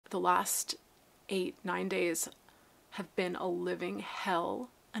the last 8-9 days have been a living hell,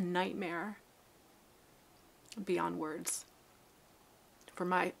 a nightmare beyond words for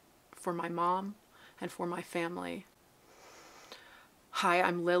my mom and for my family. Hi,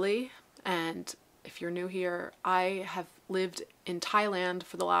 I'm Lily, and if you're new here, I have lived in Thailand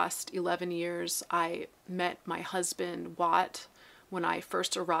for the last 11 years. I met my husband, Wat, when I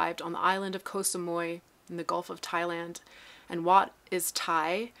first arrived on the island of Koh Samui in the Gulf of Thailand. And Wat is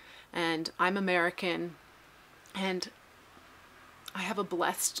Thai, and I'm American, and I have a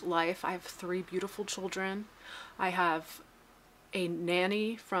blessed life. I have 3 beautiful children. I have a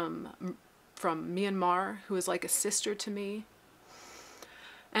nanny from Myanmar who is like a sister to me.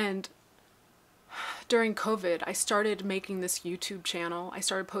 And during COVID, I started making this YouTube channel. I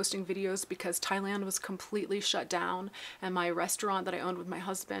started posting videos because Thailand was completely shut down, and my restaurant that I owned with my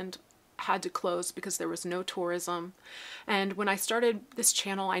husband had to close because there was no tourism. And when I started this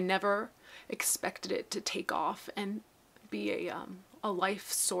channel, I never expected it to take off and be a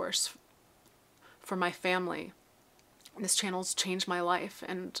life source for my family. And this channel's changed my life,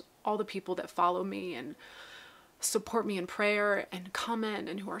 and all the people that follow me and support me in prayer and comment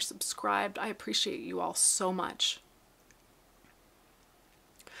and who are subscribed, I appreciate you all so much.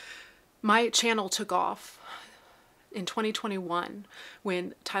 My channel took off in 2021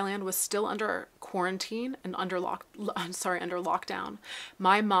 when Thailand was still under quarantine and under lockdown.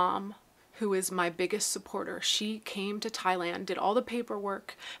 My mom, who is my biggest supporter, she came to Thailand, did all the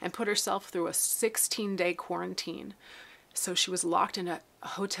paperwork, and put herself through a 16-day quarantine. So she was locked in a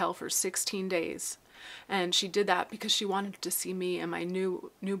hotel for 16 days. And she did that because she wanted to see me and my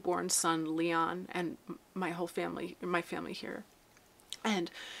newborn son, Leon, and my whole family, my family here. And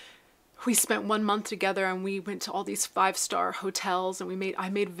we spent 1 month together, and we went to all these 5-star hotels, and I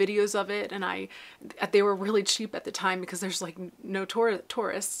made videos of it, and they were really cheap at the time because there's like no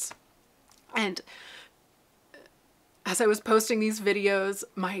tourists. And as I was posting these videos,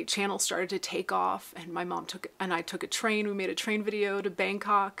 my channel started to take off, and my mom I took a train. We made a train video to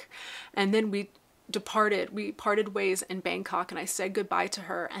Bangkok, and then we parted ways in Bangkok, and I said goodbye to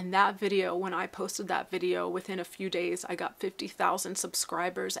her. And that video, when I posted that video, within a few days I got 50,000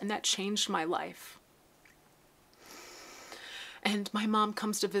 subscribers, and that changed my life. And my mom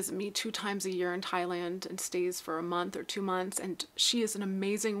comes to visit me 2 times a year in Thailand and stays for a month or 2 months, and she is an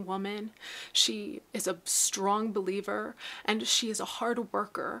amazing woman. She is a strong believer, and she is a hard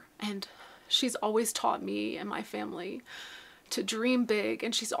worker, and she's always taught me and my family to dream big,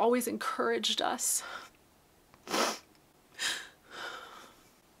 and she's always encouraged us.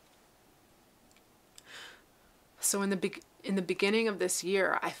 So in the beginning of this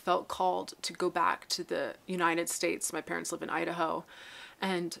year, I felt called to go back to the United States. My parents live in Idaho,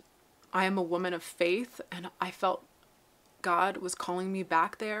 and I am a woman of faith, and I felt God was calling me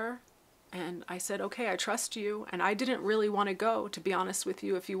back there. And I said, okay, I trust you. And I didn't really want to go, to be honest with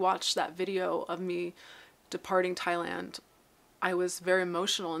you. If you watch that video of me departing Thailand, I was very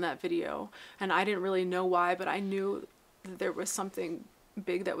emotional in that video, and I didn't really know why, but I knew that there was something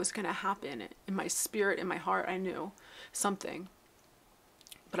big that was going to happen in my spirit, in my heart. I knew something,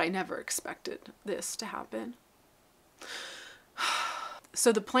 but I never expected this to happen.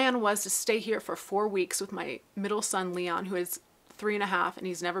 So the plan was to stay here for 4 weeks with my middle son, Leon, who is 3.5, and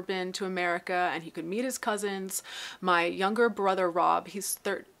he's never been to America, and he could meet his cousins. My younger brother, Rob, he's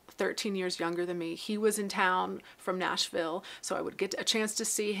 13 years younger than me. He was in town from Nashville, so I would get a chance to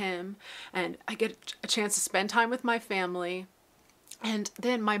see him, and I get a chance to spend time with my family. And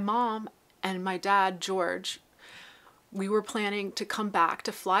then my mom and my dad, George, we were planning to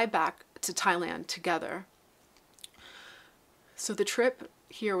fly back to Thailand together. So the trip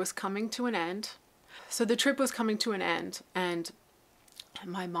here was coming to an end. And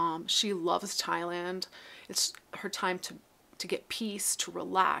my mom, she loves Thailand. It's her time to get peace, to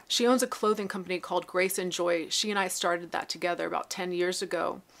relax. She owns a clothing company called Grace and Joy. She and I started that together about 10 years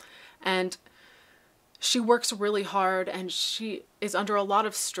ago. And she works really hard, and she is under a lot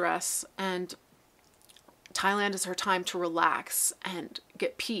of stress, and Thailand is her time to relax and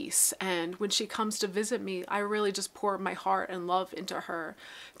get peace. And when she comes to visit me, I really just pour my heart and love into her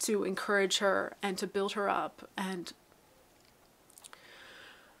to encourage her and to build her up. And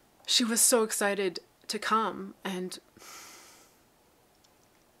she was so excited to come. And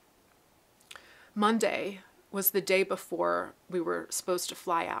Monday was the day before we were supposed to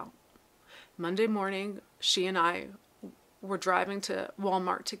fly out. Monday morning, she and I were driving to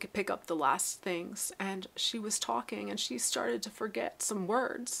Walmart to pick up the last things, and she was talking, and she started to forget some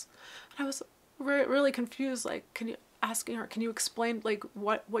words. And I was really confused, like, asking her, can you explain like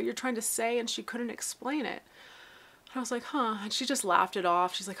what you're trying to say? And she couldn't explain it. I was like, huh. And she just laughed it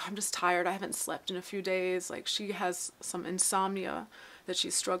off. She's like, I'm just tired. I haven't slept in a few days. Like, she has some insomnia that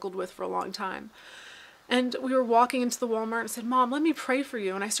she's struggled with for a long time. And we were walking into the Walmart and said, Mom, let me pray for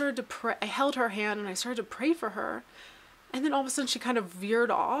you. And I started to pray. I held her hand and I started to pray for her. And then all of a sudden she kind of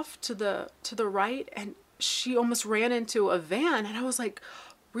veered off to the right, and she almost ran into a van. And I was like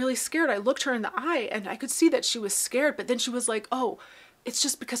really scared. I looked her in the eye and I could see that she was scared, but then she was like, oh, it's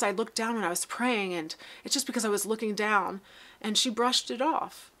just because I looked down when I was praying, and it's just because I was looking down. And she brushed it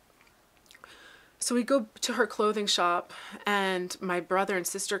off. So we go to her clothing shop, and my brother and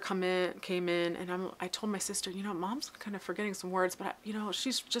sister came in, and I told my sister, you know, Mom's kind of forgetting some words, but you know,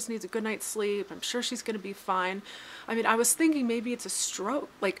 she just needs a good night's sleep. I'm sure she's going to be fine. I mean, I was thinking maybe it's a stroke.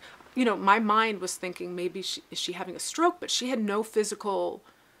 Like, you know, my mind was thinking maybe is she having a stroke, but she had no physical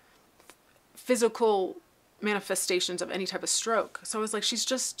manifestations of any type of stroke. So I was like, she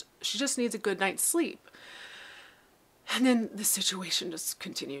just needs a good night's sleep. And then the situation just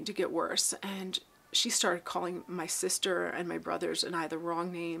continued to get worse, and she started calling my sister and my brothers and I the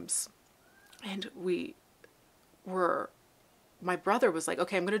wrong names. And my brother was like,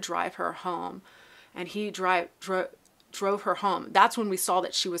 okay, I'm going to drive her home. And he drove her home. That's when we saw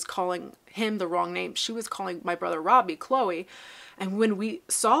that she was calling him the wrong name. She was calling my brother Robbie, Chloe. And when we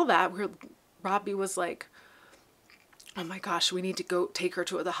saw that, Robbie was like, oh my gosh, we need to go take her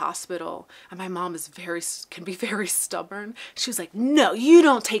to the hospital. And my mom can be very stubborn. She was like, no, you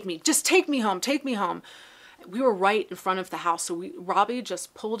don't take me. Just take me home. Take me home. We were right in front of the house. So Robbie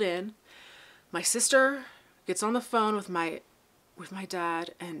just pulled in. My sister gets on the phone with my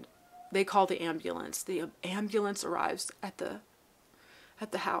dad, and they call the ambulance. The ambulance arrives at the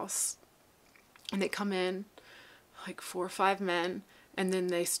house, and they come in like 4 or 5 men. And then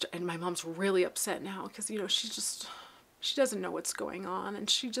and my mom's really upset now because, you know, she doesn't know what's going on, and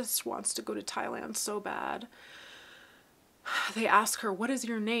she just wants to go to Thailand so bad. They ask her, what is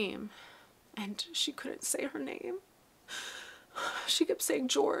your name? And she couldn't say her name. She kept saying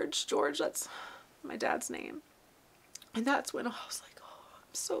George. George, that's my dad's name. And that's when I was like, oh,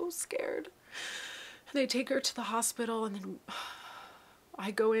 I'm so scared. And they take her to the hospital, and then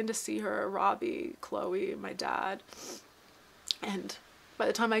I go in to see her, Robbie, Chloe, my dad. And by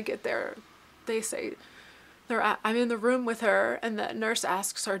the time I get there, they say, I'm in the room with her, and the nurse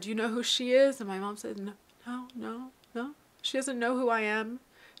asks her, do you know who she is? And my mom said, no. She doesn't know who I am.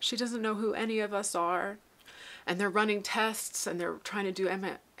 She doesn't know who any of us are. And they're running tests, and they're trying to do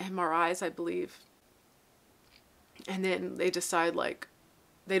MRIs, I believe. And then they decide, like,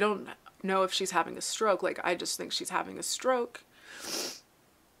 they don't know if she's having a stroke. Like, I just think she's having a stroke.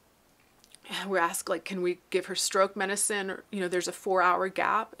 We're asked, like, can we give her stroke medicine? Or, you know, there's a 4-hour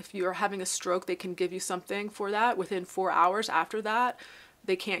gap. If you're having a stroke, they can give you something for that. Within 4 hours after that,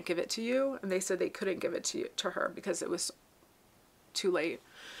 they can't give it to you. And they said they couldn't give it to her because it was too late.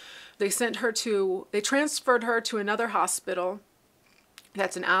 They transferred her to another hospital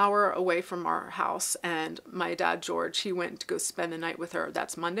that's an hour away from our house. And my dad, George, he went to go spend the night with her.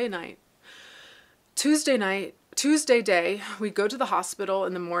 That's Monday night. Tuesday day, we go to the hospital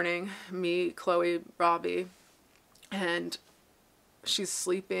in the morning, me, Chloe, Robbie, and she's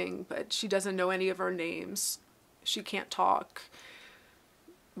sleeping, but she doesn't know any of our names. She can't talk.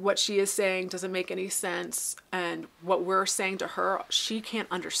 What she is saying doesn't make any sense, and what we're saying to her, she can't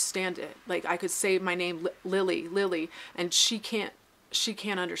understand it. Like, I could say my name, Lily, and she can't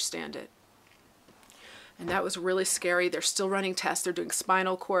understand it. And that was really scary. They're still running tests. They're doing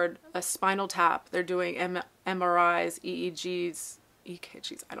spinal tap. They're doing MRIs, EEGs,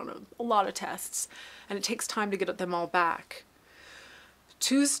 EKGs, I don't know, a lot of tests. And it takes time to get them all back.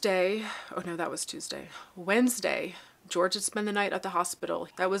 Wednesday, George had spent the night at the hospital.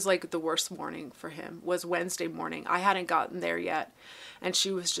 That was like the worst morning for him, was Wednesday morning. I hadn't gotten there yet. And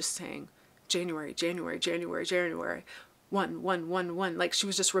she was just saying, January, 1. Like, she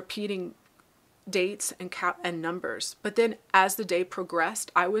was just repeating dates and numbers. But then as the day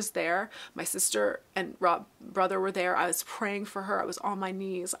progressed, I was there. My sister and brother were there. I was praying for her. I was on my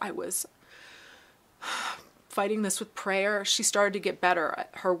knees. I was fighting this with prayer. She started to get better.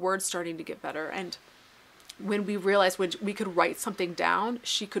 Her words starting to get better. And when we realized when we could write something down,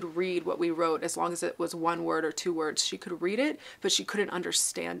 she could read what we wrote. As long as it was 1 word or 2 words, she could read it, but she couldn't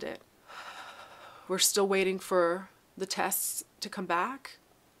understand it. We're still waiting for the tests to come back.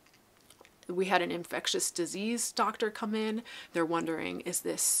 We had an infectious disease doctor come in. They're wondering, is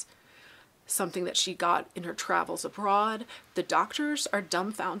this something that she got in her travels abroad? The doctors are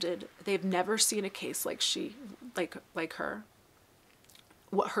dumbfounded. They've never seen a case like her.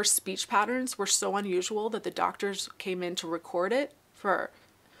 What her speech patterns were so unusual that the doctors came in to record it for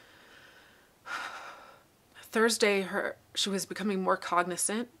Thursday, she was becoming more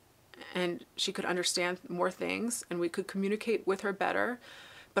cognizant and she could understand more things and we could communicate with her better.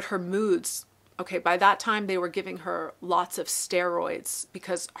 But her moods, okay, by that time they were giving her lots of steroids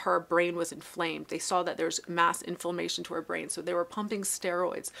because her brain was inflamed. They saw that there's mass inflammation to her brain. So they were pumping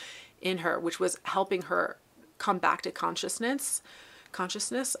steroids in her, which was helping her come back to consciousness.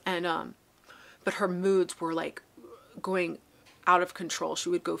 And, but her moods were like going out of control. She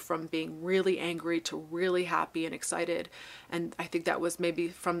would go from being really angry to really happy and excited. And I think that was maybe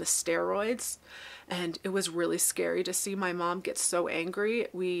from the steroids. And it was really scary to see my mom get so angry.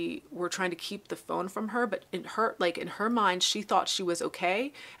 We were trying to keep the phone from her, but in her mind, she thought she was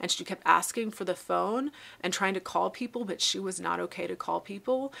okay. And she kept asking for the phone and trying to call people, but she was not okay to call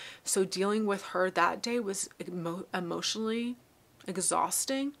people. So dealing with her that day was emotionally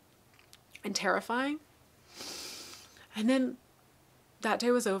exhausting and terrifying. And then that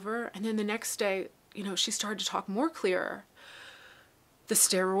day was over, and then the next day, you know, she started to talk more clearer. The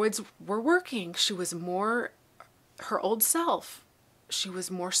steroids were working. She was more her old self. She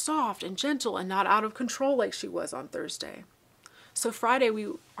was more soft and gentle and not out of control like she was on Thursday. So Friday we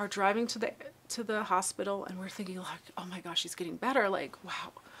are driving to the hospital and we're thinking like, oh my gosh, she's getting better. Like,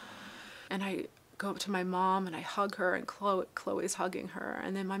 wow. And I go up to my mom and I hug her, and Chloe's hugging her.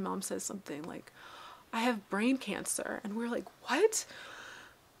 And then my mom says something like, I have brain cancer. And we're like, what?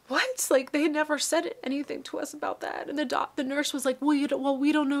 What? Like, they had never said anything to us about that. And the nurse was like, we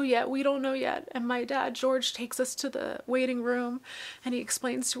don't know yet. We don't know yet. And my dad, George, takes us to the waiting room and he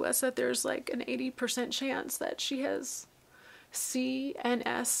explains to us that there's like an 80% chance that she has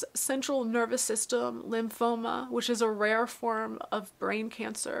CNS, central nervous system lymphoma, which is a rare form of brain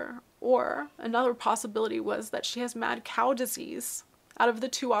cancer. Or another possibility was that she has mad cow disease. Out of the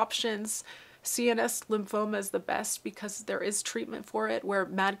two options, CNS lymphoma is the best because there is treatment for it, where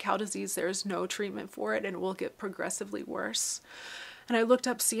mad cow disease, there is no treatment for it and it will get progressively worse. And I looked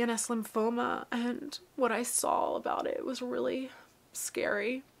up CNS lymphoma, and what I saw about it was really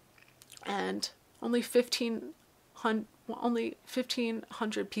scary. And only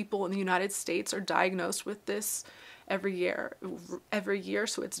 1,500 people in the United States are diagnosed with this every year.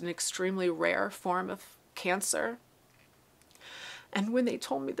 So it's an extremely rare form of cancer. And when they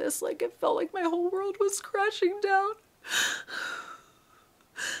told me this, like, it felt like my whole world was crashing down.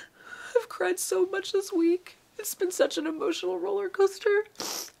 I've cried so much this week. It's been such an emotional roller coaster.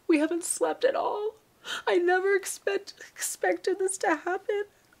 We haven't slept at all. I never expected this to happen.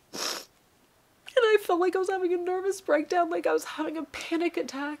 And I felt like I was having a nervous breakdown, like I was having a panic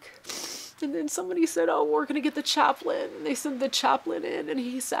attack. And then somebody said, oh, we're going to get the chaplain. And they sent the chaplain in, and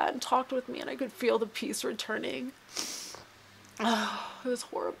he sat and talked with me, and I could feel the peace returning. Oh, it was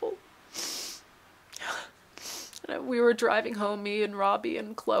horrible. And we were driving home, me and Robbie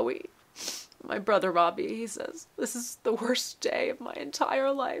and Chloe. My brother Robbie, he says, this is the worst day of my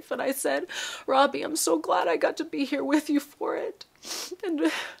entire life. And I said, Robbie, I'm so glad I got to be here with you for it.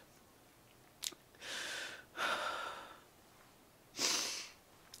 And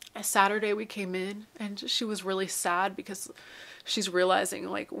Saturday we came in, and she was really sad because she's realizing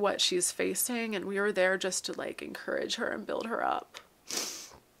like what she's facing, and we were there just to like encourage her and build her up.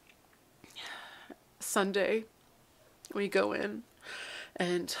 Sunday we go in,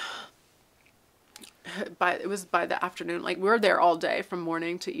 and it was by the afternoon, like we were there all day from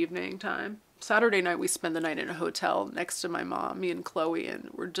morning to evening time. Saturday night we spent the night in a hotel next to my mom, me and Chloe, and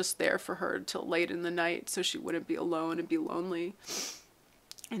we're just there for her till late in the night so she wouldn't be alone and be lonely.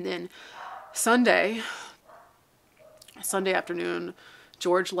 And then Sunday afternoon,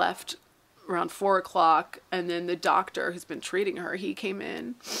 George left around 4 o'clock, and then the doctor who's been treating her, he came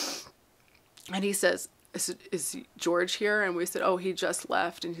in, and he says, is George here? And we said, oh, he just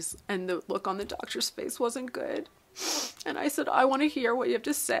left, and the look on the doctor's face wasn't good. And I said, I want to hear what you have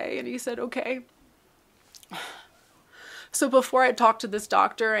to say. And he said, okay. So before I talked to this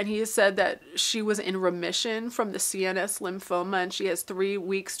doctor, and he said that she was in remission from the CNS lymphoma, and she has 3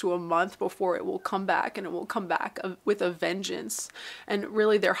 weeks to a month before it will come back, and it will come back with a vengeance. And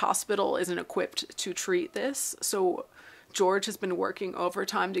really their hospital isn't equipped to treat this. So George has been working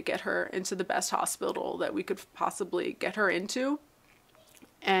overtime to get her into the best hospital that we could possibly get her into.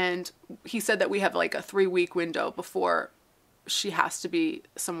 And he said that we have like a 3-week window before she has to be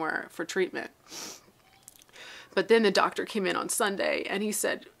somewhere for treatment. But then the doctor came in on Sunday, and he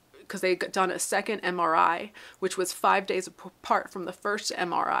said, because they got done a second MRI, which was 5 days apart from the first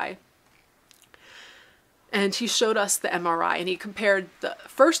MRI. And he showed us the MRI, and he compared the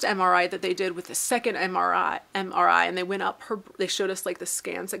first MRI that they did with the second MRI, and they went up they showed us like the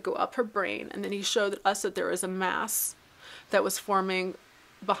scans that go up her brain. And then he showed us that there was a mass that was forming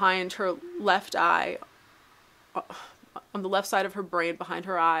behind her left eye on the left side of her brain behind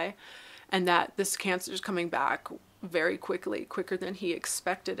her eye, and that this cancer is coming back very quickly, quicker than he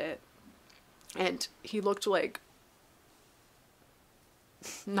expected it. And he looked like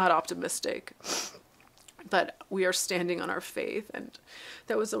not optimistic, but we are standing on our faith, and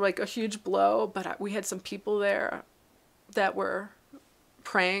that was like a huge blow. But we had some people there that were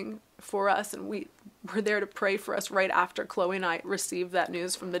praying for us, and we were there to pray for us right after Chloe and I received that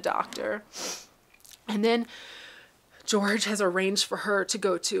news from the doctor. And then George has arranged for her to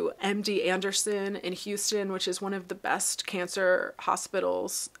go to MD Anderson in Houston, which is one of the best cancer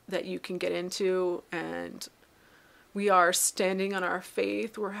hospitals that you can get into. And we are standing on our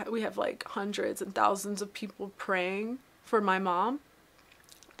faith. We have like hundreds and thousands of people praying for my mom.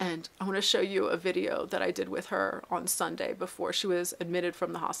 And I want to show you a video that I did with her on Sunday before she was admitted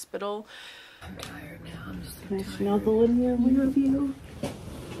from the hospital. I'm tired now. I'm just Can I snuggle in here with you?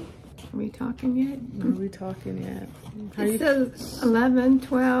 Are we talking yet? Are we talking yet? It says 11,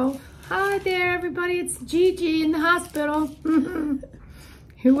 12. Hi there, everybody. It's Gigi in the hospital. Who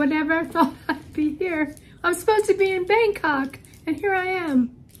would ever thought I'd be here? I'm supposed to be in Bangkok, and here I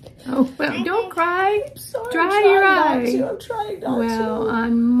am. Oh, well, don't cry. Sorry, Dry your eyes. I'm trying not to. Well,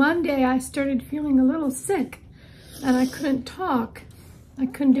 on Monday, I started feeling a little sick, and I couldn't talk. I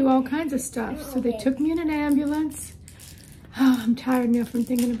couldn't do all kinds of stuff, so they took me in an ambulance. Oh, I'm tired now from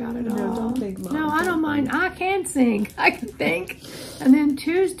thinking about it all. No, don't think, Mom. No, I don't mind. I can sing. I can think. And then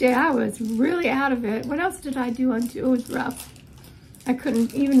Tuesday, I was really out of it. What else did I do on Tuesday? It was rough. I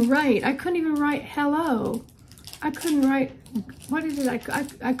couldn't even write. I couldn't even write hello. I couldn't write, what is it?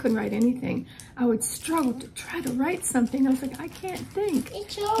 I couldn't write anything. I would struggle to try to write something. I was like, I can't think.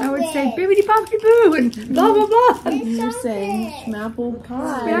 I would say bibbidi bobbidi boo and blah blah blah. You were saying schmapple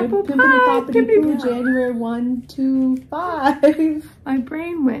pie. Schmapple pie, Bibbidi bobbidi bibbidi boo, pie. January 1, 2, 5. My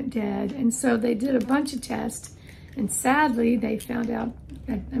brain went dead, and so they did a bunch of tests, and sadly they found out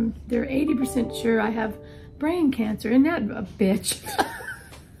that they're 80% sure I have brain cancer. Isn't that a bitch?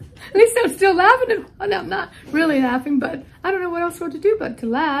 At least I'm still laughing. And I'm not really laughing, but I don't know what else to do but to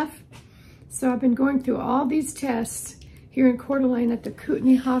laugh. So I've been going through all these tests here in Coeur d'Alene at the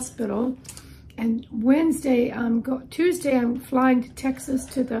Kootenai Hospital. And Tuesday I'm flying to Texas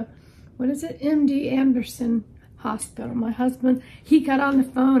to the, MD Anderson Hospital. My husband, he got on the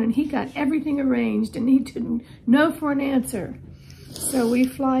phone and he got everything arranged, and he didn't know for an answer. So we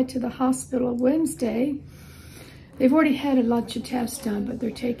fly to the hospital Wednesday. They've already had a bunch of tests done, but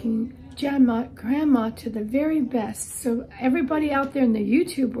they're taking grandma to the very best. So everybody out there in the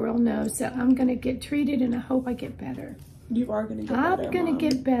YouTube world knows that I'm going to get treated, and I hope I get better. You are going to get better, I'm going to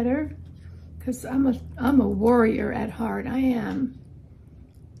get better because I'm a warrior at heart. I am.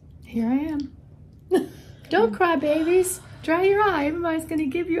 Here I am. Don't cry, babies. Dry your eye. Everybody's going to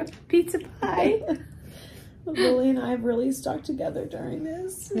give you a pizza pie. Lily and I have really stuck together during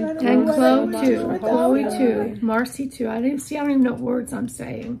this. And Chloe too. Chloe too. Marcy too. I don't even know what words I'm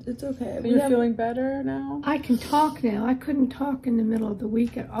saying. It's okay. Are you feeling better now? I can talk now. I couldn't talk in the middle of the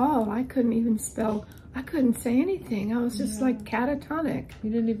week at all. I couldn't even spell. I couldn't say anything. I was just like catatonic.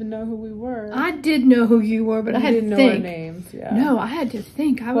 You didn't even know who we were. I did know who you were, but I had to think. You didn't know our names, yeah. No, I had to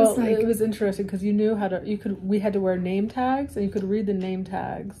think. I was like... it was interesting because you knew how to, we had to wear name tags, and you could read the name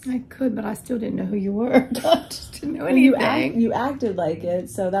tags. I could, but I still didn't know who you were. I just didn't know anything. You acted like it,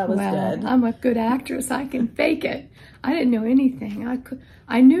 so that was good. I'm a good actress. I can fake it. I didn't know anything.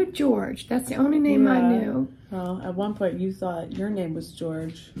 I knew George. That's the only name I knew. Well, at one point you thought your name was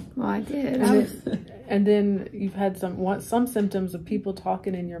George. Well, I did. And then you've had some symptoms of people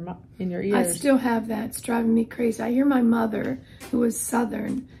talking in your ears. I still have that. It's driving me crazy. I hear my mother, who is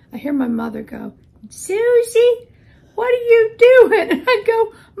Southern, I hear my mother go, Susie, what are you doing? And I go,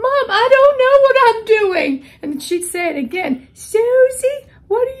 Mom, I don't know what I'm doing. And she'd say it again, Susie,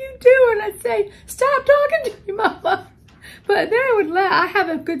 what are you doing? I'd say, stop talking to me, Mama. But then I would laugh. I have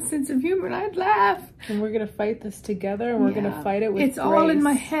a good sense of humor, and I'd laugh. And we're going to fight this together, and we're going to fight it with It's grace. all in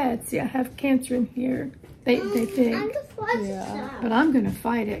my head. See, I have cancer in here. They think. But I'm going to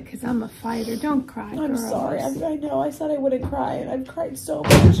fight it because I'm a fighter. Don't cry, I'm girls. sorry. I know. I said I wouldn't cry, and I've cried so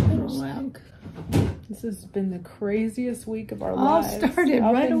much. Well, this has been the craziest week of our all lives. started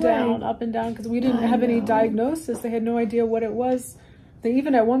right away. Up and down, because we didn't have any diagnosis. They had no idea what it was. They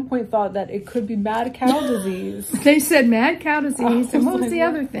even at one point thought that it could be mad cow disease. They said mad cow disease. And what was the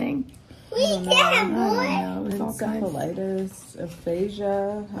other thing? I don't know. It was all kinds. Encephalitis,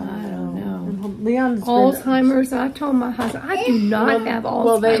 aphasia. I don't know. Leon's Alzheimer's. I told my husband, I do not have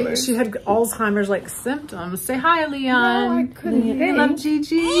Alzheimer's. Well, she had Alzheimer's like symptoms. Say hi, Leon. No, I couldn't. Hey, love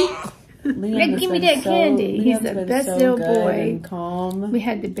Gigi. Liam Give me that candy. He's Liam's the been best so little good boy. and calm. We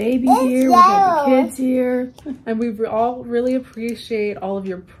had the baby here. We had the kids here. And we all really appreciate all of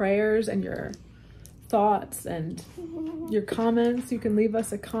your prayers and your thoughts and your comments. You can leave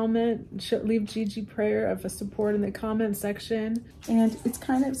us a comment. Leave Gigi prayer of a support in the comment section. And it's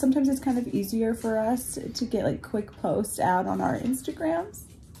sometimes it's kind of easier for us to get like quick posts out on our Instagrams.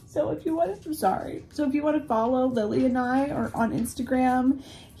 So if you want to follow Lily and I or on Instagram,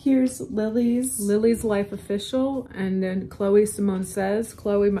 here's Lily's Life Official, and then Chloe Simone Says.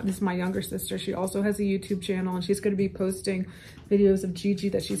 Chloe, this is my younger sister. She also has a YouTube channel, and she's going to be posting videos of Gigi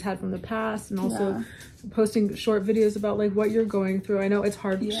that she's had from the past, and also posting short videos about like what you're going through. I know it's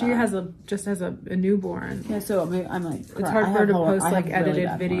hard. She just has a newborn. Yeah, so I'm like, it's hard for her to post like edited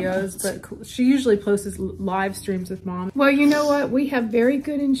videos, but she usually posts live streams with mom. Well, you know what? We have very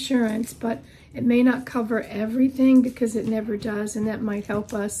good insurance, but it may not cover everything because it never does, and that might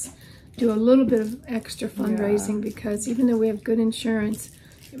help us do a little bit of extra fundraising because even though we have good insurance,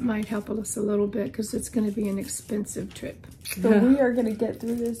 it might help us a little bit because it's going to be an expensive trip. But we are going to get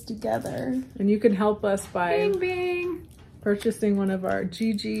through this together. And you can help us by Bing, bing. Purchasing one of our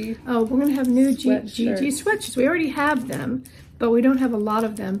Gigi. Oh, we're going to have new Gigi sweatshirts. We already have them, but we don't have a lot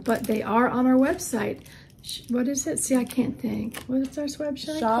of them, but they are on our website. What is it? See, I can't think. What is our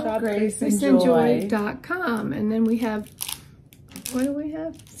website? ShopGraceAndJoy.com. And then we have, what do we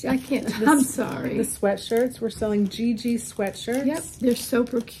have? See, I can't. I'm sorry. The sweatshirts. We're selling Gigi sweatshirts. Yep, they're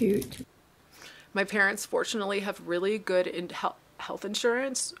super cute. My parents, fortunately, have really good health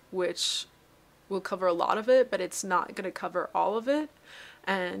insurance, which will cover a lot of it, but it's not going to cover all of it.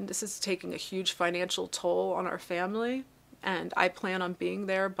 And this is taking a huge financial toll on our family. And I plan on being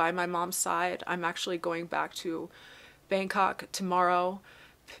there by my mom's side. I'm actually going back to Bangkok tomorrow,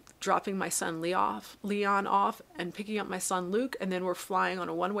 dropping my son Leon off and picking up my son Luke, and then we're flying on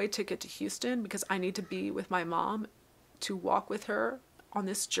a one-way ticket to Houston because I need to be with my mom to walk with her on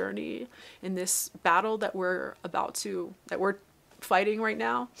this journey in this battle that we're fighting right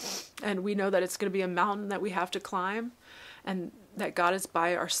now. And we know that it's going to be a mountain that we have to climb, and that God is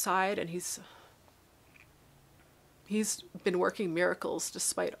by our side, and He's been working miracles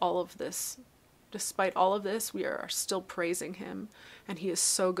despite all of this. Despite all of this, we are still praising Him, and He is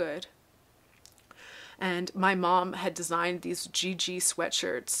so good. And my mom had designed these Gigi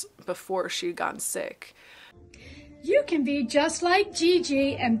sweatshirts before she had gotten sick. You can be just like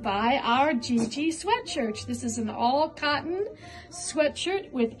Gigi and buy our Gigi sweatshirts. This is an all-cotton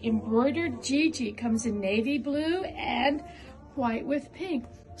sweatshirt with embroidered Gigi. Comes in navy blue and white with pink.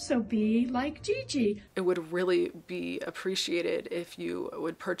 So be like Gigi. It would really be appreciated if you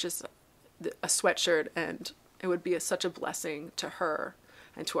would purchase a sweatshirt, and it would be such a blessing to her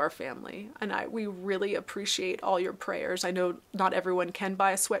and to our family. And we really appreciate all your prayers. I know not everyone can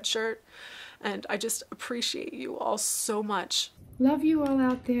buy a sweatshirt, and I just appreciate you all so much. Love you all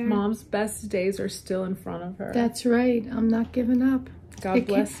out there. Mom's best days are still in front of her. That's right. I'm not giving up. God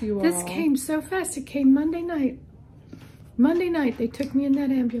bless you all. This came so fast. It came Monday night. Monday night, they took me in that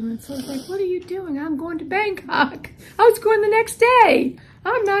ambulance. I was like, what are you doing? I'm going to Bangkok. I was going the next day.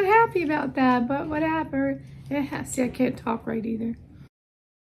 I'm not happy about that, but whatever. Yeah, see, I can't talk right either.